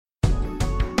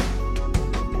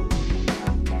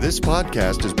This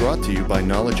podcast is brought to you by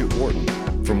Knowledge at Wharton.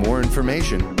 For more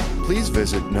information, please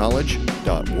visit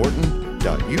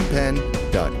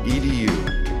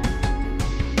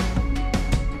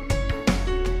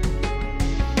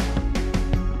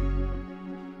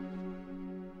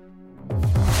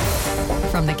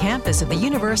From the campus of the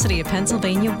University of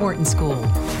Pennsylvania Wharton School,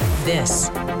 this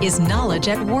is Knowledge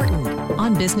at Wharton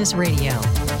on Business Radio.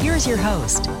 Here's your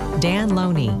host, Dan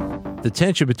Loney. The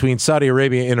tension between Saudi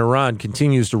Arabia and Iran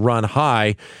continues to run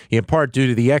high, in part due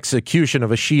to the execution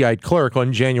of a Shiite cleric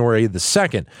on January the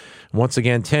 2nd. Once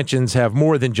again, tensions have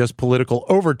more than just political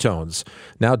overtones.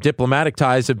 Now, diplomatic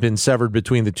ties have been severed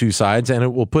between the two sides, and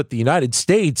it will put the United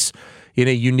States in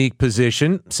a unique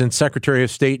position since Secretary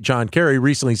of State John Kerry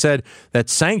recently said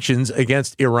that sanctions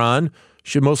against Iran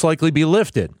should most likely be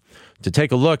lifted. To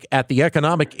take a look at the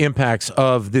economic impacts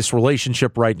of this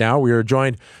relationship right now, we are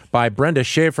joined by Brenda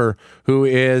Schaefer, who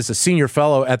is a senior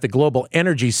fellow at the Global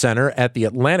Energy Center at the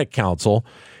Atlantic Council,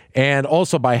 and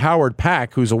also by Howard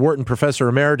Pack, who's a Wharton Professor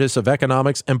Emeritus of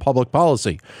Economics and Public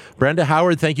Policy. Brenda,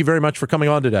 Howard, thank you very much for coming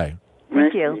on today.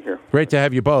 Thank you. Great to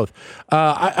have you both.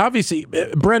 Obviously,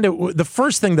 Brenda, the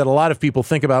first thing that a lot of people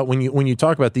think about when you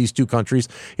talk about these two countries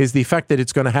is the effect that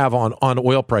it's going to have on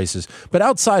oil prices. But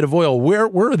outside of oil, where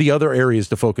are the other areas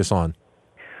to focus on?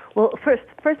 Well,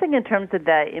 first thing in terms of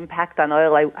the impact on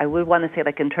oil, I would want to say,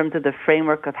 like in terms of the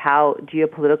framework of how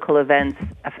geopolitial events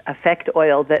affect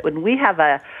oil, that when we have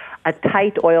a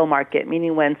tight oil market,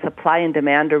 meaning when supply and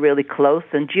demand are really close,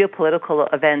 and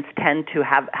geopolitical events tend to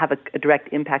have a direct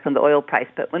impact on the oil price.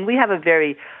 But when we have a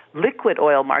very liquid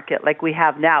oil market like we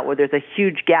have now, where there's a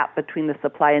huge gap between the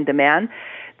supply and demand,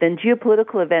 then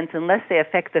geopolitical events, unless they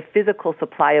affect the physical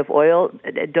supply of oil,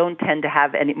 don't tend to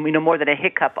have any, more than a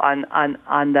hiccup on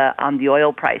the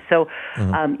oil price. So,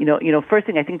 first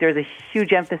thing, I think there's a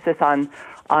huge emphasis on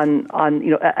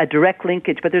a direct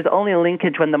linkage, but there's only a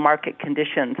linkage when the market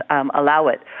conditions allow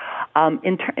it.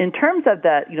 In terms of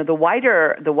the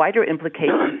wider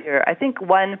implications here, I think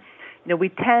one, we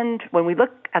tend, when we look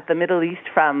at the Middle East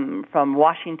from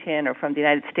Washington or from the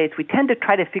United States, we tend to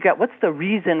try to figure out what's the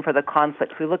reason for the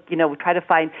conflict. We look, we try to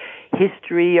find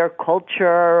history or culture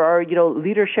or,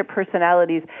 leadership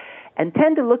personalities, and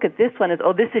tend to look at this one as,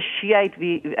 this is Shiite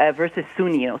versus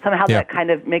Sunni. Somehow that kind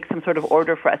of makes some sort of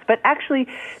order for us. But actually,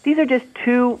 these are just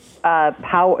two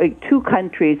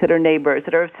countries that are neighbors,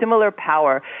 that are of similar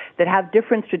power, that have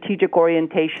different strategic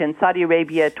orientation. Saudi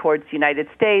Arabia towards the United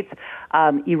States,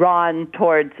 Iran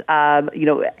towards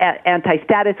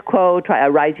anti-status quo,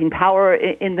 rising power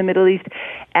in the Middle East,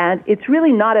 and it's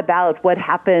really not about what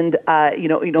happened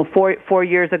 4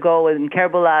 years ago in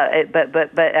Karbala, but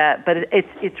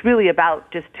it's really about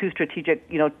just two strategic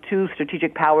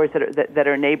powers that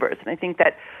are neighbors. And I think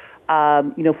that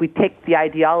if we take the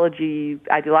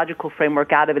ideological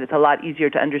framework out of it, it's a lot easier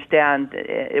to understand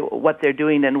what they're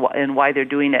doing and why they're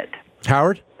doing it.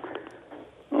 Howard?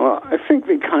 Well, I think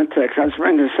the context, as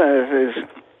Brenda says,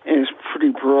 is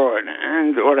pretty broad.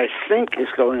 And what I think is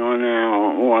going on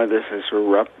now, why this is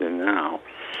erupted now,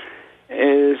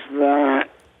 is that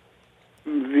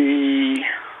the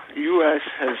U.S.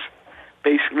 has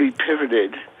basically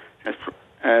pivoted, as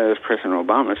President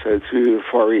Obama said, to the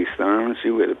Far East. I don't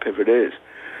see where the pivot is.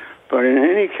 But in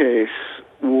any case,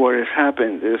 what has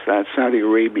happened is that Saudi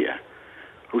Arabia,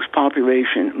 whose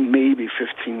population may be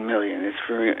 15 million, it's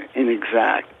very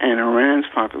inexact, and Iran's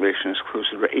population is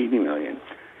closer to 80 million.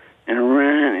 And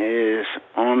Iran is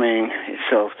arming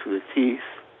itself to the teeth.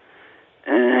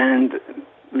 And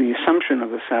the assumption of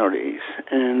the Saudis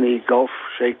and the Gulf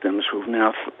sheikdoms, who've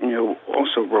now,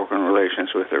 also broken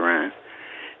relations with Iran,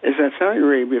 is that Saudi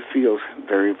Arabia feels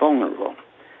very vulnerable.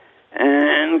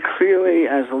 And clearly,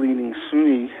 as a leading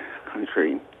Sunni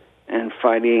country and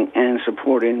fighting and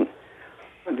supporting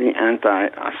the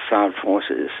anti-Assad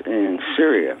forces in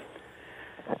Syria,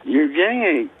 you're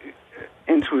getting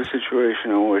into a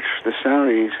situation in which the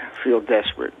Saudis feel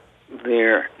desperate.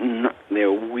 They're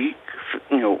weak.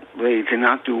 They did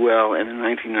not do well in the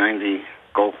 1990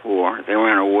 Gulf War. They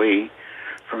ran away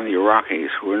from the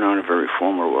Iraqis, who were not a very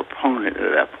formidable opponent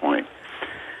at that point.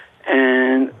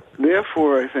 And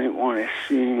therefore, I think one is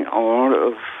seeing a lot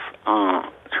of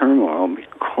turmoil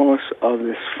because of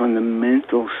this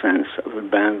fundamental sense of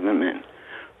abandonment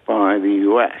by the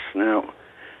U.S. Now,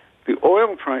 the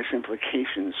oil price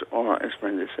implications are, as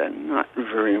Brenda said, not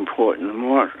very important. The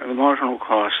marginal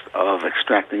cost of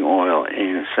extracting oil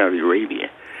in Saudi Arabia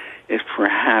is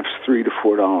perhaps $3 to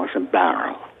 $4 a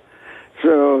barrel.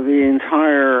 So the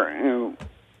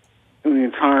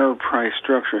entire price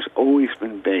structure has always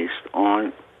been based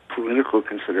on political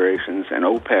considerations, and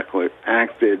OPEC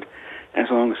acted as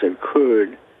long as it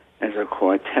could as a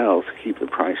cartel to keep the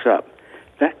price up.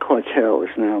 That cartel is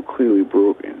now clearly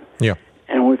broken. Yeah.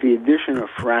 And with the addition of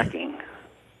fracking,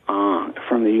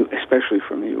 especially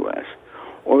from the U.S.,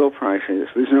 oil prices,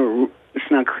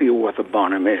 it's not clear what the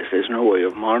bottom is. There's no way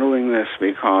of modeling this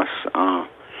because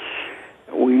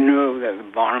we know that the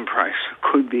bottom price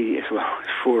could be as well as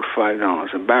 $4 or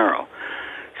 $5 a barrel.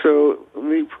 So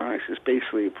the price is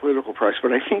basically a political price.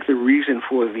 But I think the reason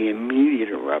for the immediate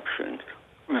eruption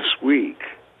this week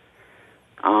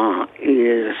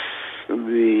is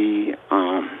the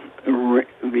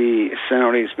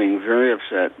Saudis being very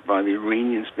upset by the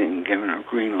Iranians being given a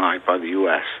green light by the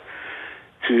U.S.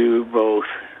 to both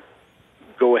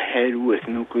go ahead with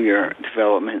nuclear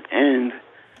development and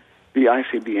the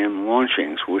ICBM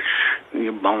launchings, which the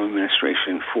Obama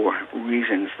administration, for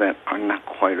reasons that are not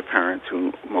quite apparent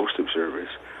to most observers,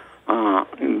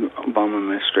 the Obama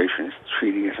administration is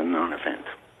treating as a non-event.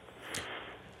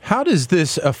 How does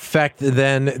this affect,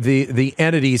 then, the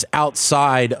entities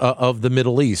outside of the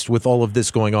Middle East with all of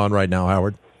this going on right now,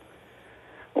 Howard?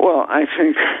 Well, I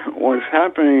think what's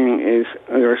happening is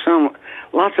there are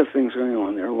lots of things going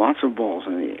on. There are lots of balls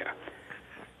in the air.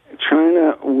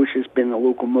 China, which has been the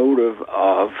locomotive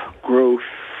of growth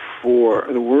for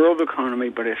the world economy,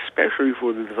 but especially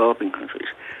for the developing countries.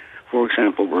 For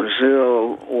example,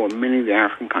 Brazil or many of the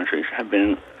African countries have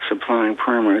been supplying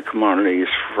primary commodities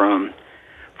from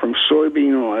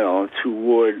soybean oil to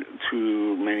wood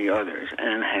to many others,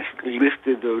 and has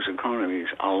lifted those economies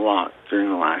a lot during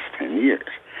the last 10 years.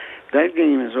 That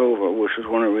game is over, which is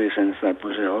one of the reasons that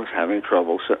Brazil is having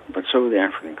trouble, but so are the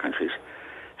African countries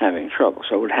having trouble.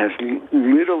 So it has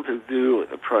little to do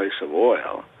with the price of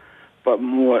oil, but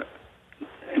more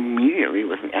immediately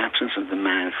with the absence of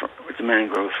demand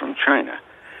growth from China.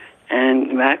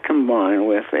 And that combined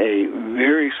with a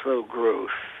very slow growth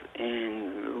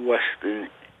in Western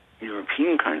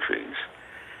European countries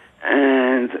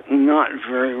and not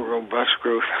very robust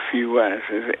growth in the U.S.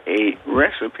 is a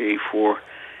recipe for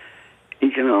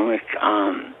economic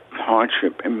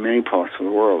hardship in many parts of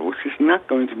the world, which is not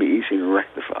going to be easy to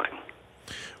rectify.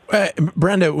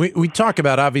 Brenda, we talk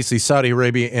about, obviously, Saudi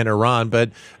Arabia and Iran, but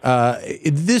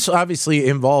this obviously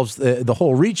involves the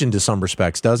whole region to some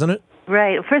respects, doesn't it?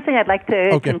 Right. First thing, I'd like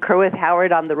to concur with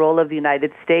Howard on the role of the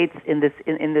United States in this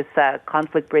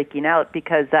conflict breaking out,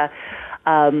 because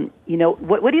what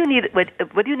do you need?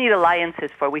 What do you need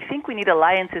alliances for? We think we need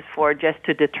alliances for just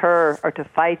to deter or to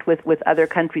fight with other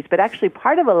countries, but actually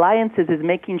part of alliances is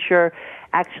making sure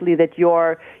actually that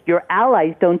your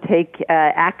allies don't take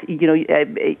action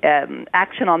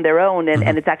on their own,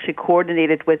 and it's actually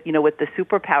coordinated with the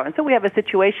superpower. And so we have a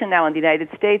situation now in the United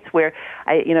States where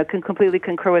I can completely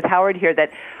concur with Howard here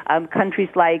that countries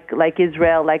like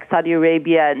Israel, like Saudi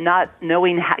Arabia, not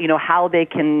knowing how they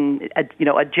can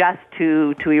adjust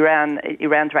to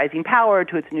Iran's rising power,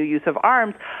 to its new use of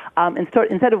arms,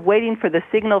 instead of waiting for the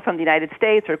signal from the United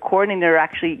States or coordinating, they're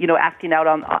actually acting out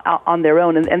on their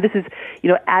own, and this is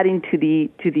adding to the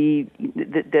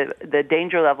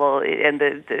danger level and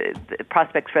the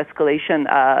prospects for escalation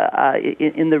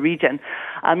in the region.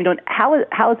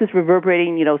 How is this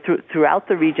reverberating throughout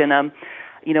the region?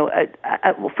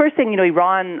 First thing,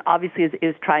 Iran obviously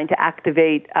is trying to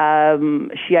activate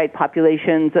Shiite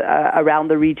populations around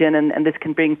the region, and this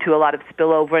can bring to a lot of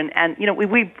spillover. And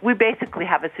we basically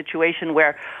have a situation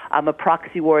where a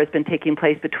proxy war has been taking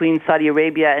place between Saudi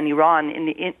Arabia and Iran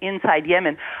inside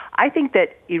Yemen. I think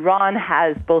that Iran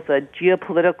has both a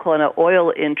geopolitical and an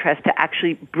oil interest to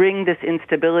actually bring this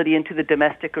instability into the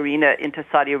domestic arena into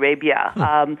Saudi Arabia,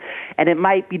 and it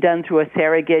might be done through a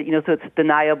surrogate, so it's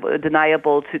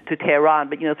deniable to Tehran,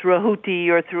 but through a Houthi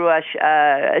or through a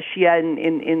Shia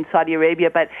in Saudi Arabia,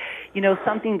 but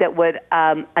something that would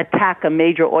attack a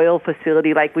major oil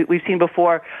facility like we've seen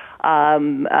before.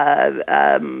 Some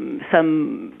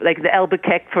like the El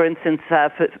Bakek, for instance,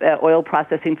 oil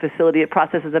processing facility. It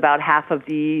processes about half of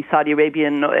the Saudi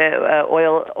Arabian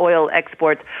oil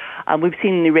exports. We've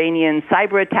seen Iranian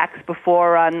cyber attacks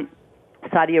before on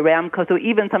Saudi Aramco. So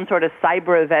even some sort of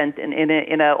cyber event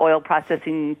in a oil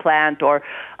processing plant or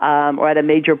at a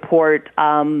major port,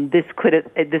 this could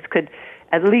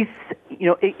at least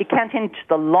it can't change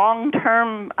the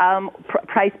long-term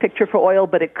price picture for oil,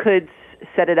 but it could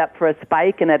set it up for a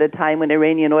spike, and at a time when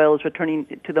Iranian oil is returning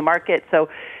to the market. So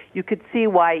you could see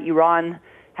why Iran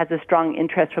has a strong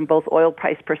interest from both oil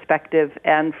price perspective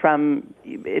and from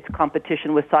its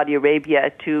competition with Saudi Arabia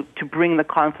to bring the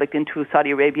conflict into Saudi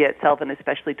Arabia itself and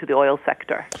especially to the oil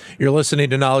sector. You're listening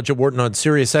to Knowledge at Wharton on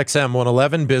Sirius XM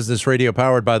 111, business radio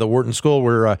powered by the Wharton School.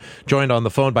 We're joined on the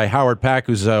phone by Howard Pack,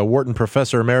 who's a Wharton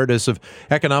Professor Emeritus of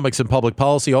Economics and Public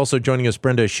Policy. Also joining us,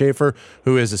 Brenda Schaefer,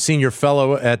 who is a Senior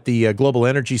Fellow at the Global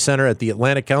Energy Center at the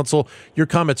Atlantic Council. Your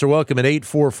comments are welcome at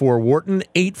 844-WHARTON,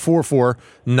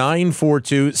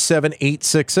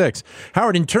 844-942-7866.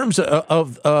 Howard, in terms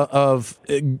of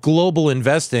global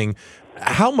investing,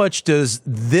 how much does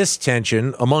this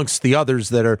tension, amongst the others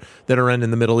that are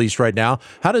in the Middle East right now,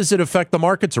 how does it affect the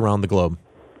markets around the globe?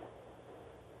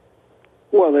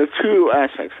 Well, there are two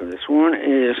aspects of this. One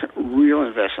is real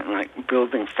investment, like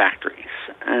building factories.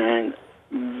 And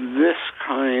this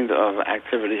kind of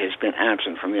activity has been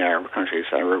absent from the Arab countries.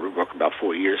 I wrote a book about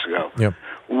 4 years ago,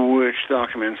 which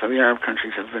documents how the Arab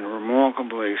countries have been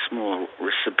remarkably small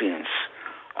recipients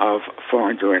of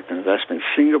foreign direct investment.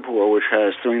 Singapore, which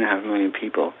has 3.5 million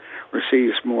people,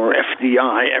 receives more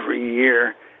FDI every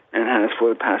year and has for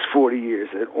the past 40 years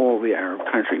than all the Arab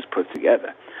countries put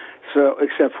together. So,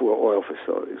 except for oil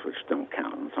facilities, which don't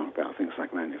count. I'm talking about things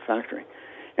like manufacturing.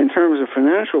 In terms of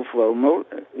financial flow,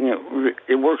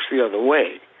 it works the other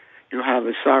way. You have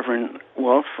the sovereign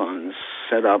wealth funds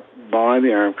set up by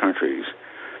the Arab countries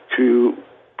to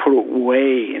put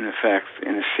away, in effect,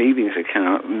 in a savings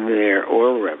account their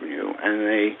oil revenue,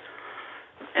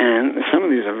 and some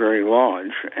of these are very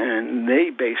large, and they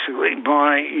basically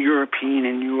buy European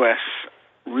and U.S.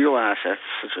 real assets,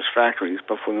 such as factories,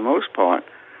 but for the most part,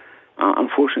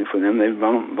 unfortunately for them, they've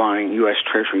been buying U.S.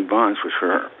 Treasury bonds, which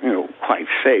are quite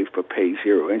safe but pay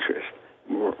zero interest,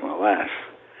 more or less.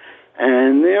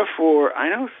 And therefore, I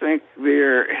don't think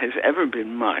there has ever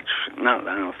been much. Not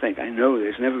I don't think. I know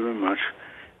there's never been much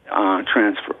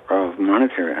transfer of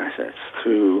monetary assets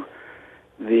to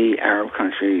the Arab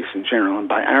countries in general. And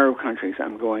by Arab countries,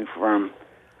 I'm going from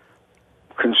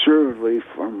conservatively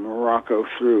from Morocco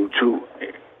through to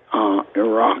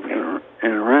Iraq and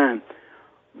Iran.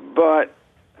 But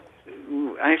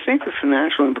I think the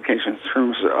financial implications in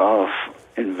terms of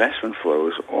investment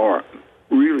flows are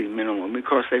really minimal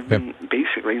because they've been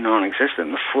basically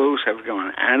non-existent. The flows have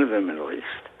gone out of the Middle East.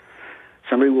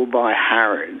 Somebody will buy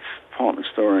Harrods department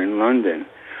store in London,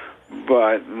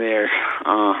 but there's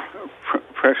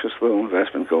precious little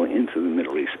investment going into the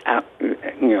Middle East,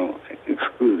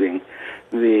 excluding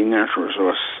the natural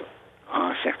resource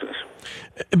sectors.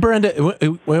 Brenda,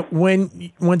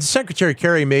 when Secretary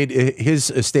Kerry made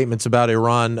his statements about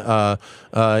Iran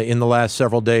in the last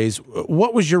several days,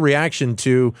 what was your reaction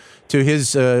to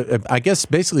his, I guess,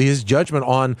 basically his judgment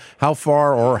on how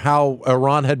far or how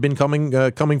Iran had been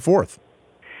coming forth?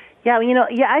 Yeah,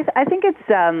 I think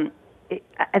it's.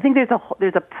 I think there's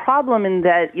a problem in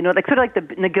that, like sort of like the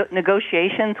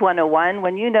negotiations 101,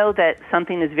 when you know that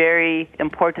something is very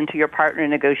important to your partner in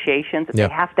negotiations, that they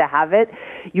have to have it,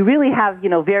 you really have,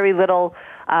 very little,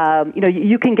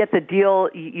 you can get the deal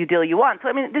you want. So,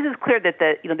 I mean, this is clear that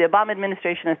the Obama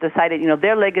administration has decided,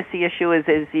 their legacy issue is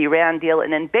the Iran deal,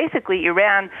 and then basically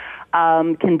Iran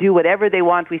can do whatever they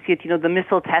want. We see it, the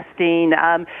missile testing,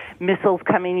 missiles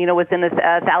coming, within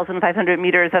 1,500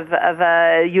 meters of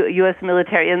U.S.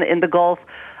 military in the Gulf,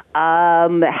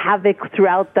 havoc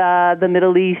throughout the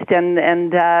Middle East, and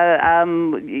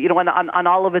on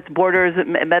all of its borders,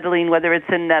 meddling, whether it's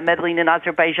meddling in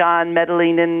Azerbaijan,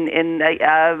 meddling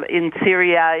in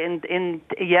Syria, in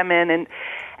Yemen,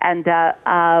 I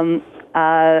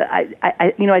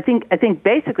think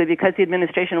basically because the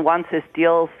administration wants this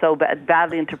deal so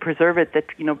badly and to preserve it, that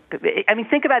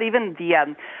think about even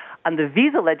on the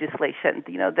visa legislation,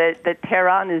 that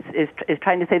Tehran is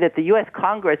trying to say that the U.S.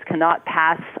 Congress cannot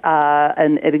pass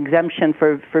an exemption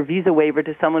for visa waiver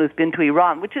to someone who's been to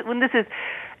Iran,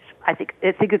 I think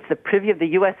it's the privy of the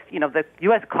U.S. The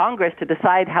U.S. Congress to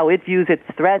decide how it views its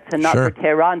threats, and not for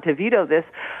Tehran to veto this.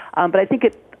 But I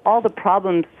think all the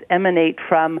problems emanate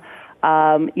from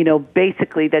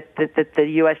basically that the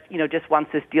U.S. Just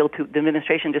wants this deal the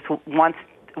administration just wants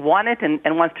it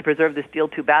and wants to preserve this deal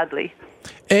too badly.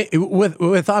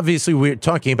 With obviously we're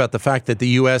talking about the fact that the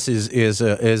U.S. is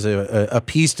a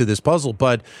piece to this puzzle,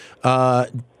 but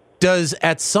does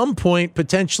at some point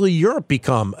potentially Europe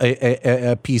become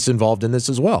a piece involved in this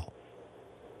as well?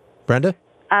 Brenda?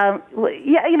 I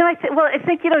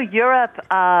think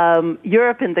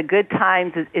Europe in the good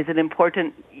times is an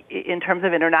important, in terms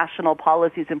of international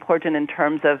policy, is important in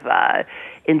terms of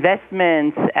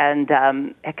investments and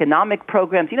economic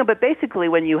programs. But basically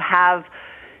when you have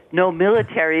no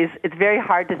militaries, it's very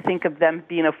hard to think of them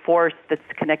being a force that's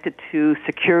connected to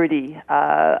security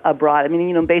abroad. I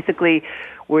mean, basically,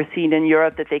 we're seeing in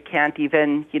Europe that they can't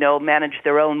even, manage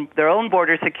their own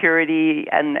border security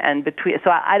and between. So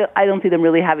I don't see them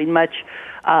really having much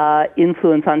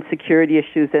influence on security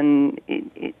issues in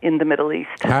the Middle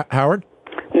East. Howard?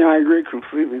 Yeah, I agree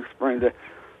completely with Brenda.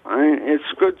 It's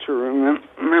good to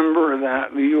remember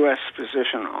that the U.S.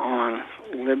 position on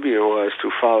Libya was to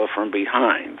follow from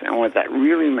behind. And what that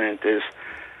really meant is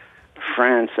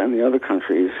France and the other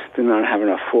countries did not have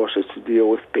enough forces to deal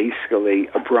with basically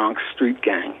a Bronx street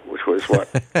gang, which was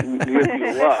what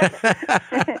Libya was.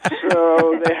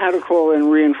 So they had to call in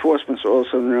reinforcements,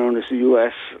 also known as the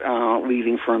U.S.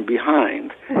 Leading from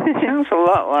behind. It sounds a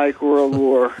lot like World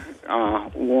War I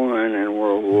and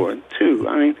World War II.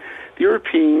 I mean, the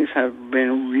Europeans have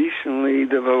been recently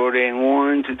devoting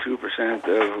 1 to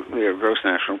 2% of their gross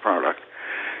national product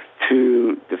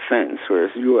to defense,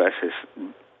 whereas the U.S. has,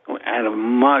 at a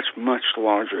much, much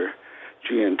larger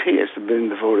GNP, has been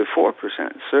devoted 4%.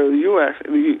 So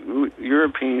the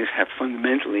Europeans have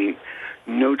fundamentally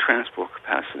no transport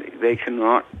capacity. They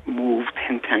cannot move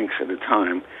 10 tanks at a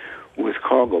time with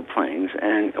cargo planes,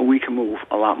 and we can move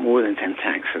a lot more than 10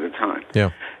 tanks at a time.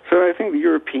 Yeah. So I think the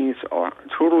Europeans are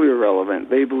totally irrelevant.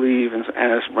 They believe, in,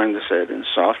 as Brenda said, in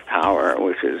soft power,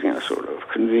 which is, sort of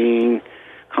convene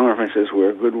conferences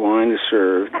where good wine is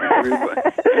served.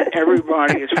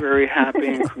 Everybody is very happy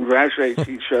and congratulates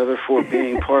each other for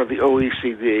being part of the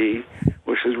OECD,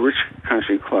 which is Rich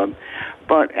Country Club.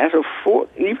 But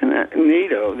even at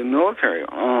NATO, the military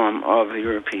arm of the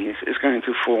Europeans is going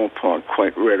to fall apart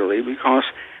quite readily because,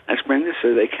 as Brenda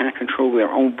said, they can't control their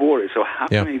own borders. So how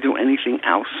can they do anything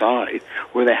outside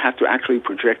where they have to actually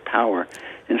project power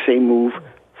and, say, move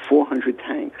 400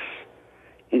 tanks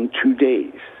in 2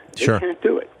 days? They can't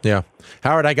do it. Yeah.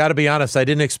 Howard, I got to be honest, I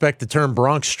didn't expect the term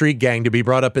Bronx Street Gang to be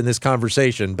brought up in this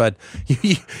conversation, but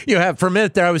you have, for a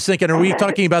minute there, I was thinking, are we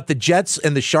talking about the Jets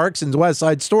and the Sharks in West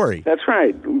Side Story? That's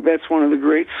right. That's one of the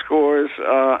great scores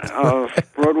of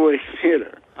Broadway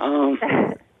theater.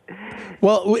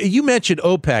 Well, you mentioned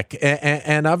OPEC,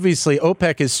 and obviously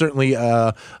OPEC is certainly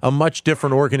a much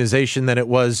different organization than it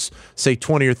was, say,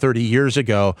 20 or 30 years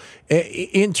ago.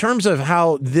 In terms of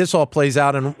how this all plays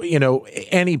out and,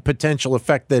 any potential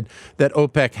effect that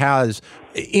OPEC has,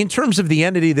 in terms of the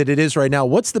entity that it is right now,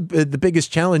 what's the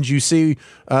biggest challenge you see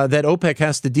that OPEC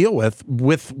has to deal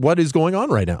with what is going on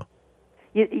right now?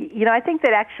 I think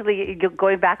that actually,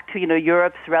 going back to,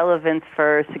 Europe's relevance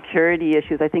for security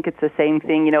issues, I think it's the same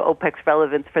thing, OPEC's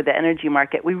relevance for the energy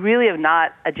market. We really have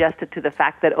not adjusted to the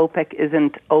fact that OPEC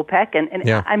isn't OPEC. And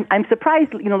I'm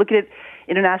surprised, looking at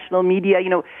international media,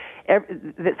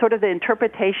 sort of the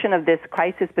interpretation of this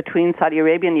crisis between Saudi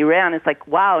Arabia and Iran is like,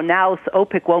 wow, now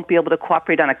OPEC won't be able to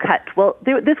cooperate on a cut. Well,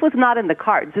 this was not in the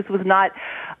cards. This was not,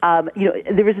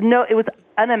 it was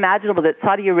unimaginable that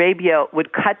Saudi Arabia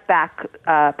would cut back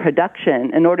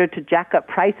production in order to jack up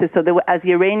prices so that as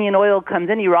the Iranian oil comes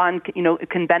in, Iran,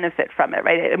 can benefit from it,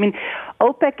 right? I mean,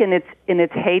 OPEC in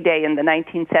its heyday in the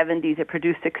 1970s, it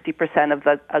produced 60% of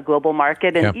the global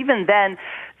market. And even then,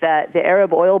 the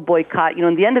Arab oil boycott,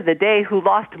 in the end of the day, who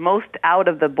lost most out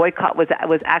of the boycott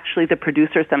was actually the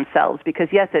producers themselves, because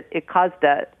yes, it caused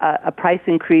a price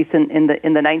increase in the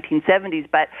 1970s,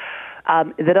 but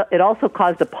it also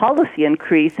caused a policy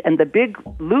increase, and the big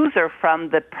loser from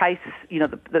the price,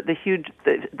 the huge,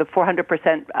 the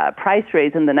 400% price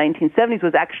raise in the 1970s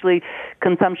was actually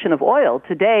consumption of oil.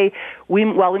 Today, we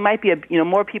might be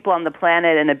more people on the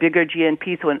planet and a bigger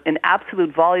GNP, so in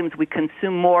absolute volumes we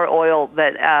consume more oil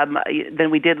than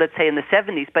we did, let's say, in the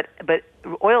 70s. But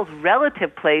oil's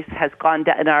relative place has gone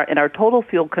down, and our total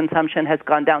fuel consumption has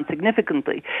gone down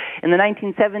significantly. In the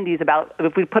 1970s,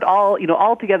 if we put all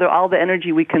together all the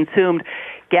energy we consumed,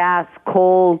 gas,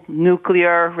 coal,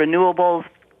 nuclear, renewables,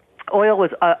 oil was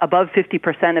above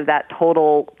 50% of that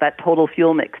total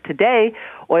fuel mix. Today,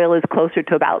 oil is closer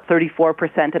to about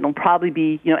 34%, and it'll probably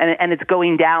be, and it's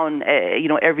going down,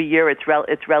 every year its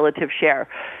relative share.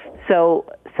 So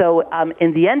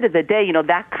in the end of the day,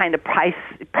 that kind of price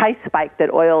spike that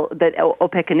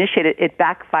OPEC initiated, it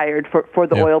backfired for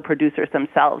the oil producers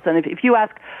themselves. And if you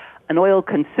ask an oil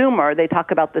consumer, they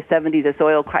talk about the 70s as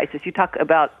oil crisis. You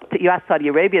ask Saudi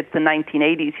Arabia, it's the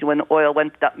 1980s when oil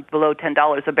went below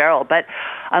 $10 a barrel. But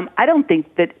I don't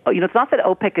think that, it's not that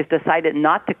OPEC has decided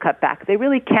not to cut back. They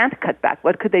really can't cut back.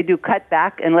 What could they do? Cut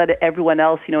back and let everyone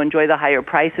else, enjoy the higher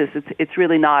prices? It's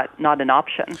really not an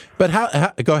option. But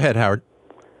how go ahead, Howard.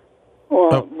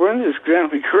 Well, Brenda's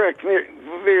exactly correct.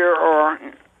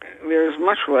 There's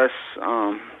much less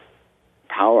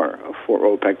power for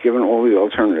OPEC, given all the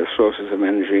alternative sources of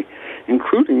energy,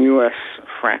 including U.S.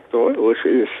 fracked oil, which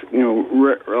is,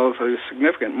 relatively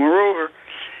significant. Moreover,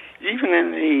 even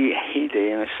in the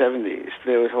heyday in the 70s,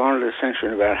 there was a lot of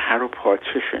dissension about how to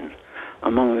partition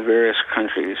among the various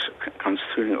countries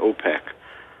constituting OPEC.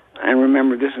 And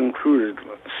remember, this included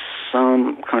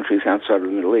some countries outside of the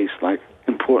Middle East, like,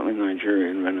 importantly, Nigeria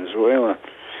and Venezuela.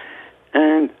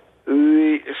 And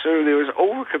so there was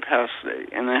overcapacity,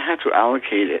 and they had to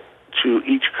allocate it to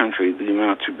each country, the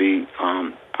amount to be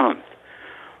pumped.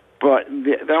 But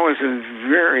that was a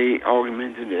very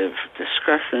argumentative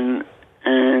discussion,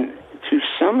 and to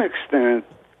some extent,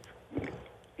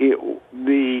 there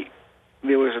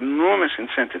was enormous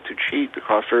incentive to cheat,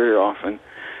 because very often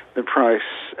the price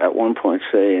at one point,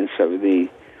 say in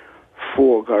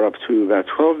 74, got up to about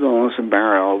 $12 a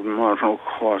barrel. The marginal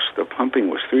cost of pumping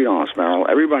was $3 a barrel.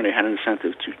 Everybody had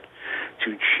incentive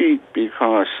to cheat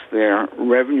because their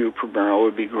revenue per barrel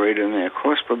would be greater than their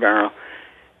cost per barrel.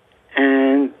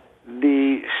 And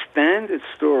the standard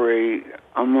story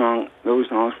among those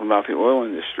knowledgeable about the oil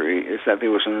industry is that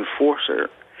there was an enforcer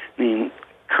named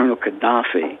Colonel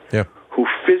Gaddafi, who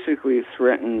physically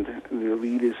threatened the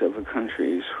leaders of the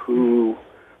countries who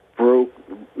broke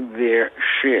their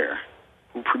share,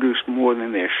 who produced more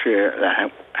than their share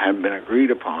that had been agreed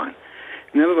upon.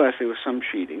 Nevertheless, there was some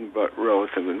cheating, but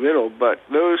relatively little. But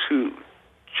those who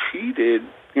cheated,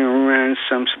 ran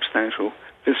some substantial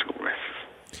fiscal risks.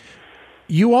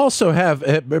 You also have,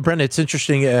 Brenda, it's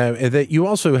interesting that you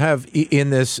also have in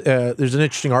this, there's an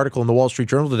interesting article in the Wall Street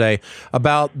Journal today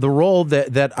about the role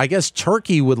that I guess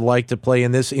Turkey would like to play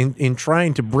in this, in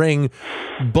trying to bring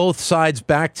both sides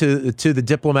back to the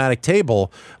diplomatic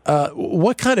table.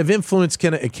 What kind of influence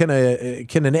can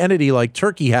an entity like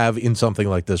Turkey have in something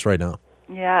like this right now?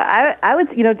 Yeah, I would,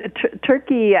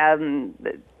 Turkey,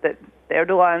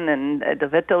 Erdogan and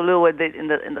Davutoglu,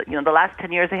 in the last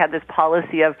 10 years, they had this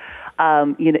policy of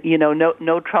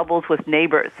no troubles with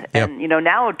neighbors. And,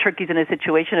 now Turkey's in a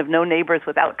situation of no neighbors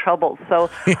without troubles. So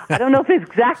I don't know if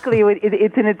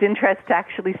it's in its interest to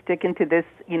actually stick into this,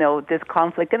 this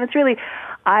conflict. And it's really,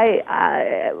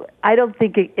 I don't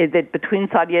think that between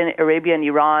Saudi Arabia and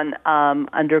Iran,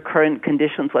 under current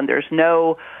conditions, when there's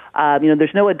no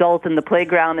adult in the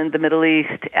playground in the Middle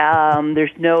East.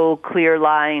 There's no clear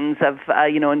lines of,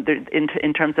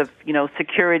 in terms of,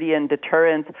 security and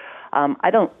deterrence. I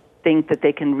don't think that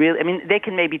they can really, they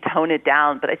can maybe tone it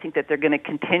down, but I think that they're going to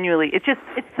continually, it's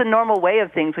the normal way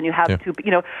of things when you have two,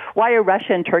 why are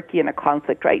Russia and Turkey in a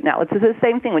conflict right now? It's the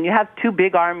same thing. When you have two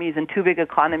big armies and two big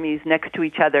economies next to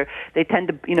each other, they tend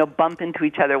to, bump into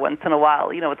each other once in a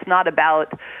while. It's not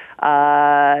about,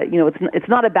 it's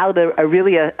not about a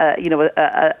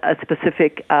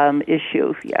specific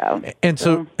issue. Yeah. And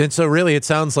so really, it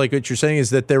sounds like what you're saying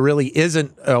is that there really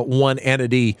isn't one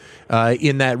entity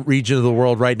in that region of the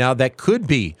world right now that could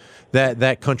be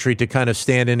that country to kind of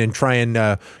stand in and try and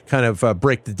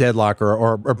break the deadlock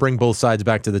or bring both sides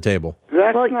back to the table.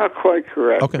 That's not quite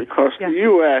correct, because the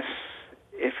U.S.,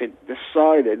 if it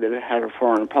decided that it had a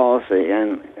foreign policy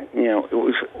and, it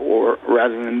was, or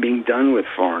rather than being done with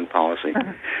foreign policy,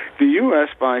 the U.S.,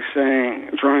 by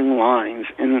drawing lines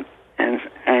and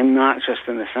not just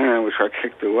in the sand, which are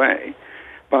kicked away,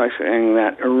 by saying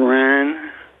that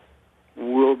Iran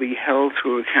will be held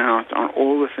to account on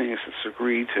all the things it's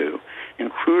agreed to,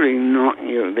 including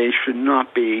they should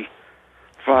not be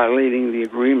violating the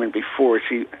agreement before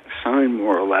it's signed,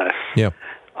 more or less,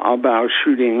 about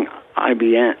shooting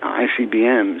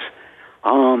ICBMs.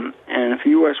 And if the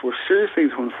U.S. were seriously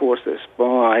to enforce this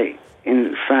by,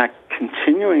 in fact,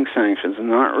 continuing sanctions and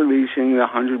not releasing the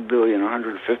 $100 billion,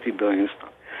 $150 billion,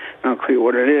 not clear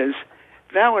what it is,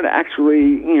 that would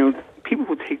actually, people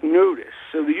would take notice.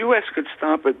 So the U.S. could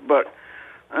stop it, but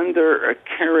under a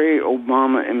Kerry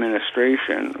Obama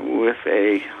administration with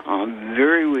a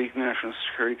very weak National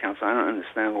Security Council, I don't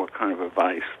understand what kind of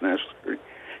advice the National Security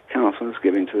Council is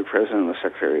giving to the President and the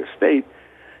Secretary of State.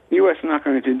 The U.S. is not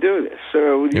going to do this.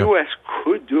 So the U.S.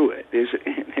 could do it.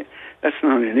 That's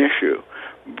not an issue.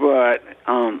 But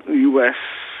the U.S.,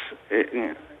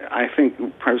 I think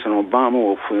President Obama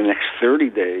will, for the next 30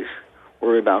 days,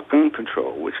 worry about gun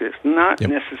control, which is not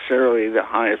necessarily the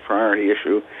highest priority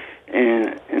issue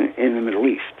in the Middle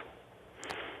East.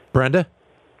 Brenda?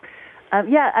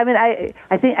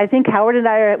 I think Howard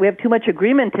and we have too much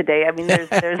agreement today.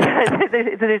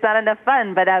 There's not enough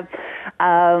fun. But I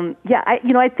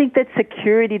think that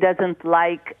security doesn't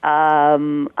like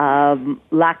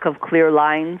lack of clear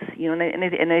lines.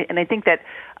 And I think that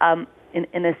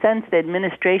in a sense, the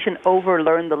administration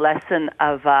overlearned the lesson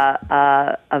of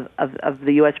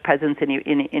the U.S. presence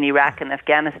in Iraq and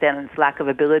Afghanistan and its lack of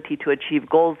ability to achieve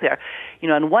goals there.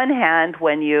 On one hand,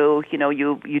 when you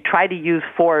try to use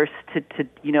force to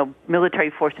military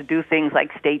force to do things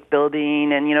like state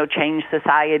building and change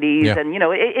societies, and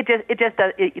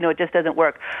it just doesn't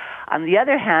work. On the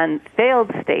other hand,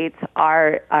 failed states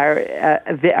are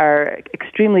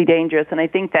extremely dangerous, and I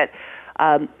think that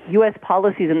U.S.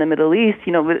 policies in the Middle East,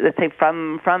 let's say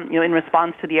from in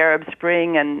response to the Arab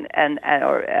Spring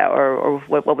or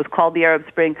what was called the Arab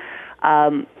Spring,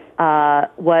 was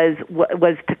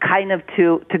to kind of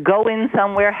to go in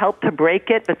somewhere, help to break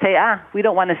it, but say, we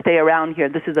don't want to stay around here.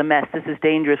 This is a mess. This is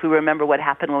dangerous. We remember what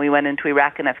happened when we went into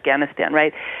Iraq and Afghanistan,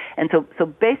 right? And so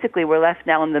basically, we're left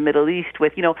now in the Middle East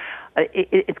with,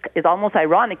 it's almost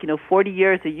ironic. 40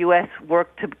 years the U.S.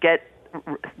 worked to get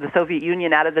the Soviet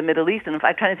Union out of the Middle East, and if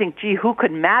I'm trying to think, who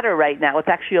could matter right now? It's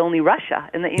actually only Russia,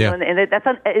 and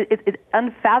it's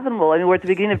unfathomable. I mean, we're at the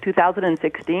beginning of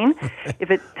 2016. If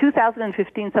it's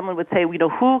 2015, someone would say,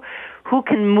 who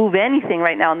can move anything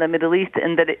right now in the Middle East?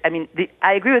 And that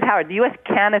I agree with Howard. The U.S.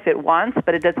 can if it wants,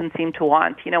 but it doesn't seem to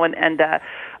want.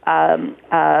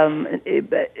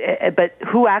 But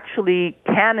who actually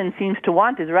can and seems to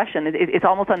want is Russia. And it's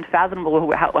almost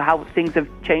unfathomable how things have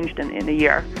changed in a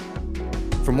year.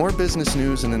 For more business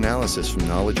news and analysis from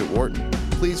Knowledge at Wharton,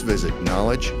 please visit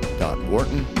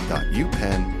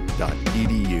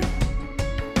knowledge.wharton.upenn.edu.